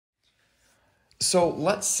So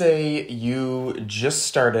let's say you just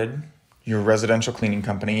started your residential cleaning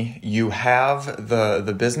company. You have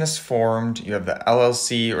the business formed, you have the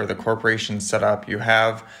LLC or the corporation set up, you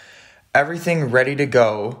have everything ready to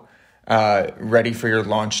go, ready for your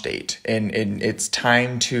launch date. And it's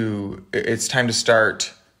time to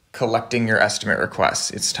start collecting your estimate requests.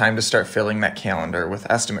 It's time to start filling that calendar with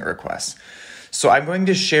estimate requests. So I'm going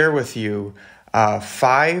to share with you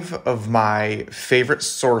 5 of my favorite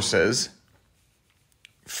sources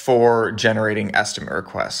for generating estimate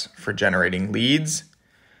requests, for generating leads,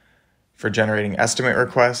 for generating estimate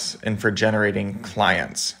requests, and for generating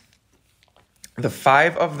clients. The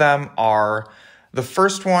 5 of them are, the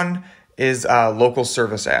first one is local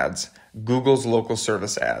service ads. Google's local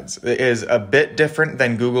service ads. It is a bit different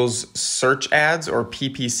than Google's search ads or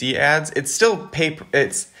PPC ads. It's still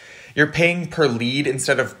you're paying per lead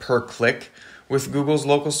instead of per click with Google's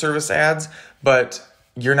local service ads, but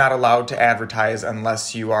you're not allowed to advertise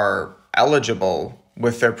unless you are eligible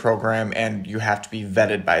with their program and you have to be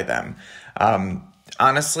vetted by them.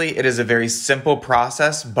 Honestly, it is a very simple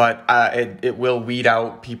process, but it will weed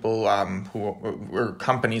out people or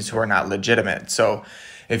companies who are not legitimate. So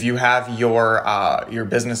if you have your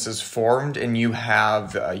businesses formed and you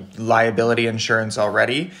have liability insurance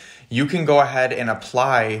already, you can go ahead and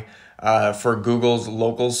apply for Google's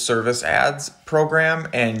local service ads program,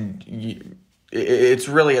 and it's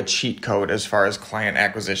really a cheat code as far as client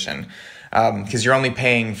acquisition, because you're only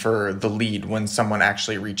paying for the lead when someone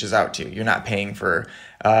actually reaches out to you. You're not paying for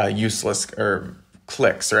useless or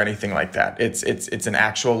clicks or anything like that. It's an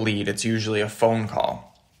actual lead. It's usually a phone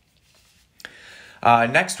call.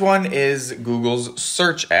 Next one is Google's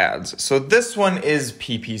search ads. So this one is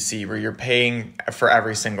PPC, where you're paying for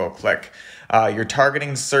every single click. You're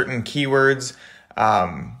targeting certain keywords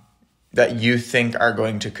that you think are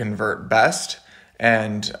going to convert best,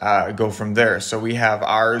 and go from there. So we have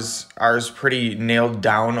ours pretty nailed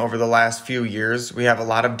down over the last few years. We have a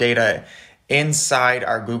lot of data inside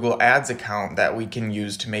our Google Ads account that we can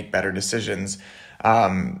use to make better decisions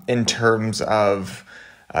in terms of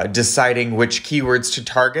deciding which keywords to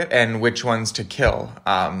target and which ones to kill.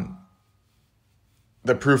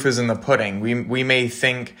 The proof is in the pudding. We may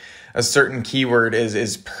think a certain keyword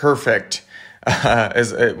is perfect,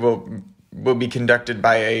 as it will be conducted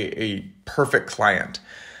by a perfect client.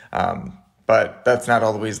 But that's not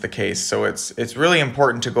always the case. So it's really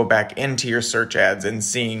important to go back into your search ads and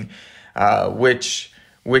seeing which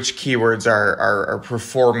keywords are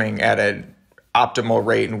performing at an optimal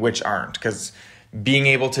rate and which aren't. Because being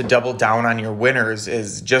able to double down on your winners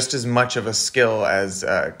is just as much of a skill as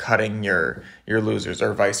cutting your losers,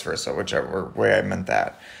 or vice versa, whichever way I meant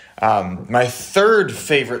that. My third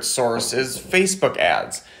favorite source is Facebook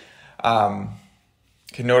ads.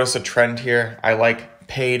 Can notice a trend here. I like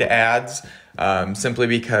paid ads simply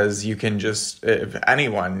because you can if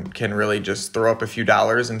anyone can really just throw up a few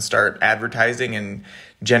dollars and start advertising and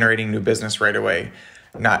generating new business right away.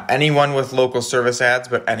 Not anyone with local service ads,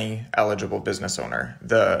 but any eligible business owner.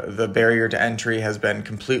 The barrier to entry has been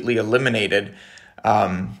completely eliminated,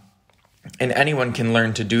 and anyone can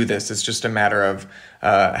learn to do this. It's just a matter of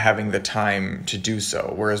having the time to do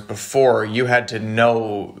so. Whereas before, you had to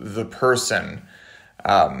know the person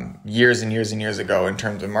years and years and years ago in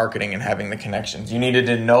terms of marketing and having the connections. You needed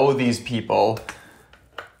to know these people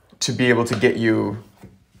to be able to get you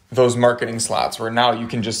those marketing slots, where now you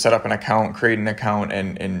can just set up an account, create an account,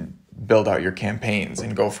 and build out your campaigns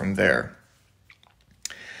and go from there.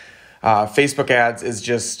 Facebook ads is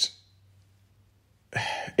just,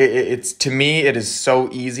 it's to me, it is so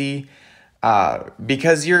easy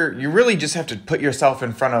because you really just have to put yourself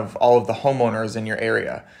in front of all of the homeowners in your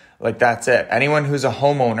area. Like, that's it. Anyone who's a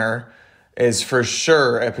homeowner is for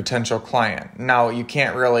sure a potential client. Now, you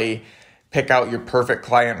can't really pick out your perfect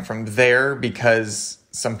client from there because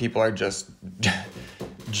some people are just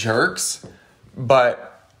jerks.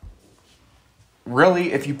 But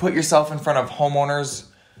really, if you put yourself in front of homeowners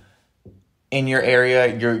in your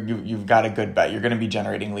area, you've got a good bet. You're going to be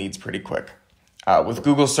generating leads pretty quick. With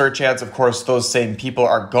Google search ads, of course, those same people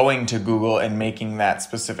are going to Google and making that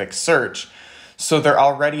specific search. So they're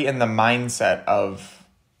already in the mindset of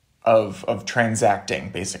transacting,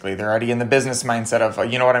 basically. They're already in the business mindset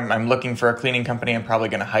of, you know what, I'm looking for a cleaning company. I'm probably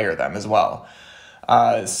going to hire them as well.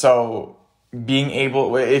 So being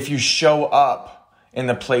able, if you show up in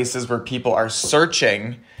the places where people are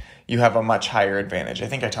searching, you have a much higher advantage. I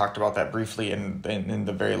think I talked about that briefly in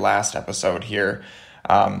the very last episode here.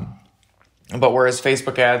 But whereas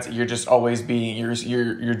Facebook ads, you're just always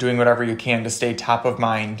you're doing whatever you can to stay top of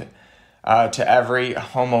mind to every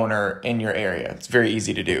homeowner in your area. It's very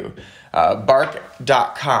easy to do.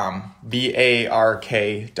 Bark.com,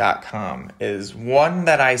 BARK.com, is one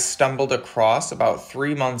that I stumbled across about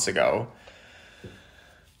 3 months ago.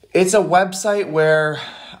 It's a website where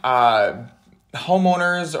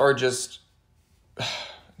homeowners, or just,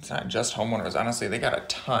 it's not just homeowners, honestly, they got a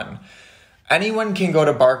ton. Anyone can go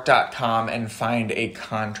to bark.com and find a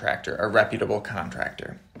contractor, a reputable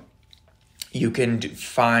contractor. You can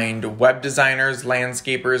find web designers,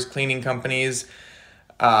 landscapers, cleaning companies,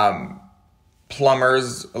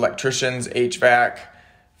 plumbers, electricians, HVAC,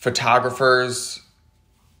 photographers,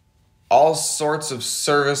 all sorts of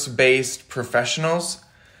service-based professionals.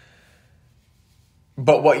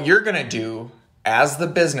 But what you're going to do as the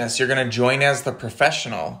business, you're going to join as the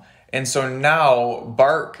professional. And so now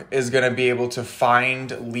Bark is going to be able to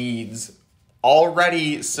find leads,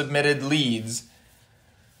 already submitted leads,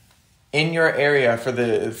 in your area for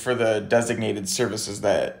the designated services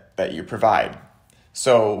that you provide.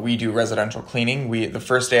 So we do residential cleaning. The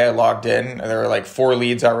first day I logged in, there were like 4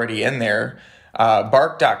 leads already in there.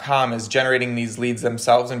 Bark.com is generating these leads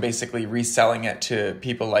themselves and basically reselling it to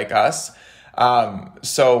people like us.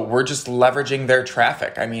 So we're just leveraging their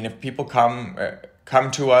traffic. I mean, if people come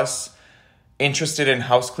to us interested in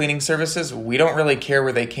house cleaning services, we don't really care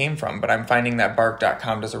where they came from, but I'm finding that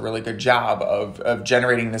bark.com does a really good job of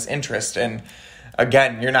generating this interest. And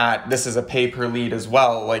again, this is a pay per lead as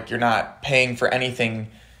well. Like, you're not paying for anything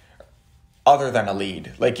other than a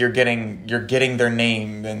lead. Like, you're getting their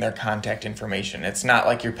name and their contact information. It's not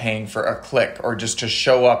like you're paying for a click or just to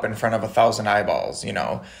show up in front of 1,000 eyeballs,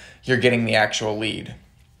 you're getting the actual lead.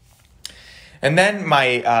 And then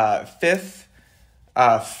my fifth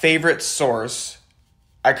favorite source,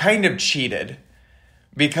 I kind of cheated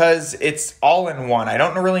because it's all in one. I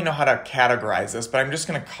don't really know how to categorize this, but I'm just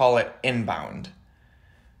going to call it inbound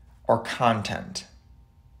or content.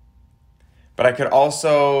 But I could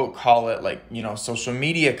also call it social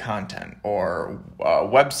media content or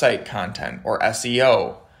website content or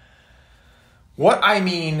SEO. What I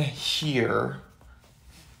mean here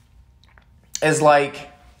is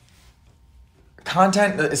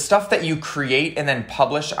content is stuff that you create and then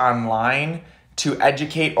publish online to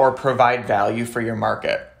educate or provide value for your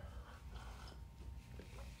market.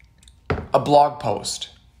 A blog post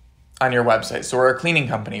on your website. So we're a cleaning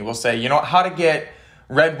company. We'll say, how to get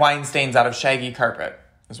red wine stains out of shaggy carpet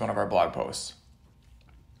is one of our blog posts.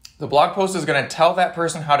 The blog post is going to tell that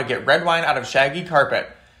person how to get red wine out of shaggy carpet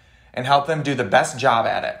and help them do the best job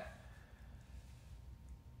at it.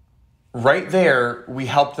 Right there, we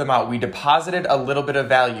helped them out. We deposited a little bit of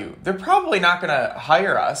value. They're probably not going to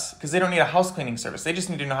hire us because they don't need a house cleaning service. They just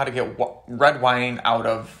need to know how to get red wine out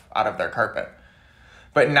of their carpet.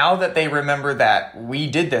 But now that they remember that we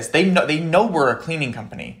did this, they know we're a cleaning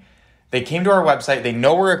company. They came to our website. They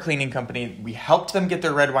know we're a cleaning company. We helped them get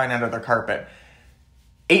their red wine out of their carpet.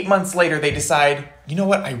 8 months later, they decide, you know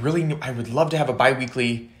what? I would love to have a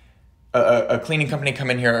biweekly, a cleaning company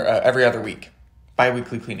come in here every other week.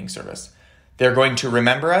 Biweekly cleaning service. They're going to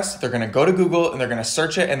remember us. They're going to go to Google and they're going to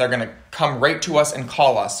search it and they're going to come right to us and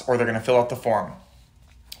call us, or they're going to fill out the form.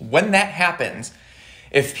 When that happens,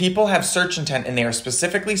 if people have search intent and they are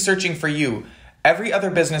specifically searching for you, every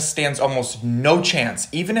other business stands almost no chance,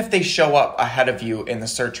 even if they show up ahead of you in the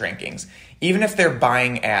search rankings, even if they're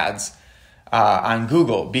buying ads on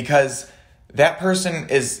Google, because that person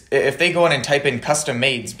is, if they go in and type in custom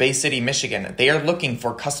maids, Bay City, Michigan, they are looking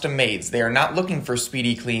for custom maids. They are not looking for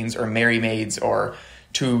Speedy Cleans or Mary Maids or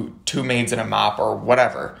two maids and a mop or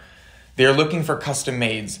whatever. They are looking for custom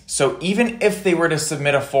maids. So even if they were to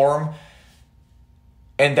submit a form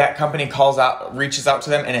and that company reaches out to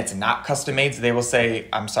them and it's not custom maids, they will say,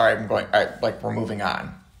 I'm sorry, we're moving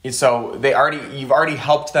on. So you've already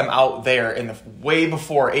helped them out there way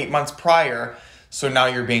before 8 months prior. So now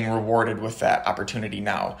you're being rewarded with that opportunity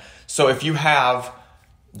now. So if you have,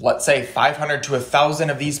 let's say, 500 to 1,000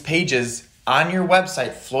 of these pages on your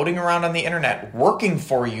website floating around on the internet, working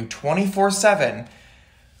for you 24/7,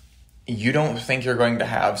 you don't think you're going to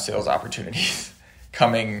have sales opportunities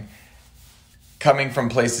coming from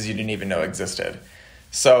places you didn't even know existed.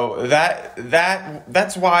 So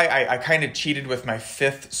that's why I kind of cheated with my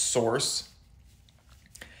fifth source,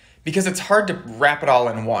 because it's hard to wrap it all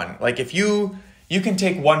in one. Like, if you can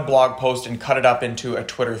take one blog post and cut it up into a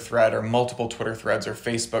Twitter thread or multiple Twitter threads or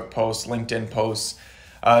Facebook posts, LinkedIn posts,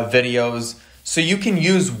 videos. So you can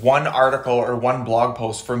use one article or one blog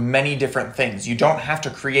post for many different things. You don't have to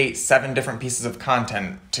create 7 different pieces of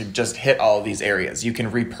content to just hit all of these areas. You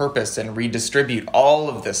can repurpose and redistribute all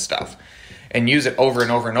of this stuff and use it over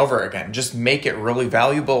and over and over again. Just make it really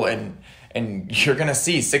valuable and And you're going to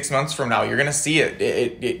see 6 months from now, you're going to see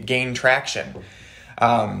it gain traction.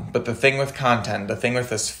 But the thing with content, the thing with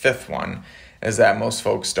this fifth one, is that most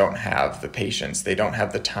folks don't have the patience. They don't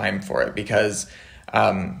have the time for it, because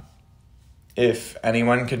if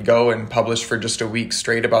anyone could go and publish for just a week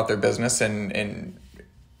straight about their business and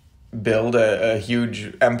build a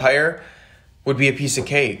huge empire, would be a piece of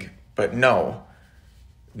cake. But no,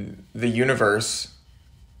 the universe,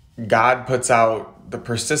 God puts out the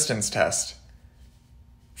persistence test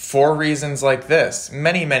for reasons like this,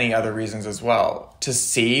 many, many other reasons as well, to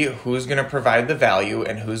see who's going to provide the value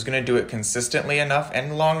and who's going to do it consistently enough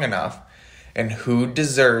and long enough, and who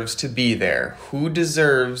deserves to be there, who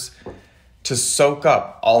deserves to soak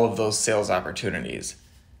up all of those sales opportunities.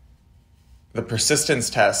 The persistence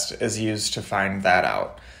test is used to find that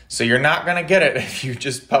out. So you're not going to get it if you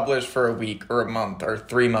just publish for a week or a month or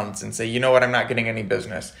 3 months and say, you know what, I'm not getting any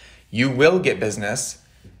business. You will get business,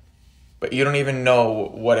 but you don't even know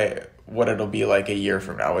what it'll be like a year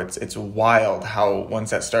from now. It's wild how once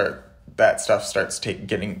that stuff starts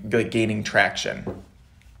gaining traction.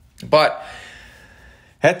 But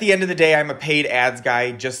at the end of the day, I'm a paid ads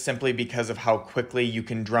guy just simply because of how quickly you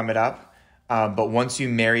can drum it up. But once you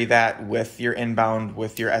marry that with your inbound,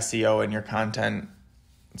 with your SEO and your content,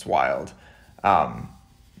 it's wild.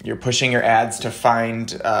 You're pushing your ads to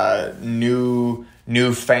find new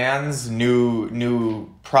fans,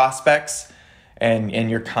 new prospects, and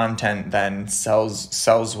your content then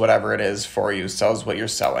sells whatever it is for you, sells what you're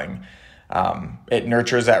selling. It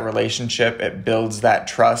nurtures that relationship, it builds that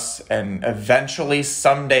trust, and eventually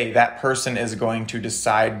someday that person is going to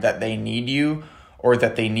decide that they need you or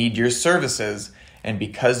that they need your services, and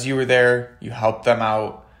because you were there, you helped them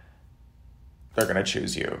out, they're going to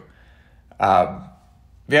choose you. If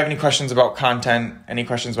you have any questions about content, any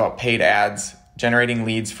questions about paid ads, generating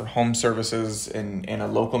leads for home services in a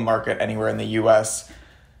local market anywhere in the US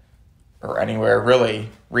or anywhere really,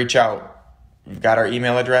 reach out. You've got our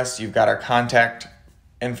email address, you've got our contact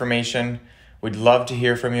information. We'd love to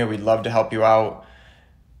hear from you. We'd love to help you out.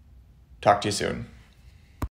 Talk to you soon.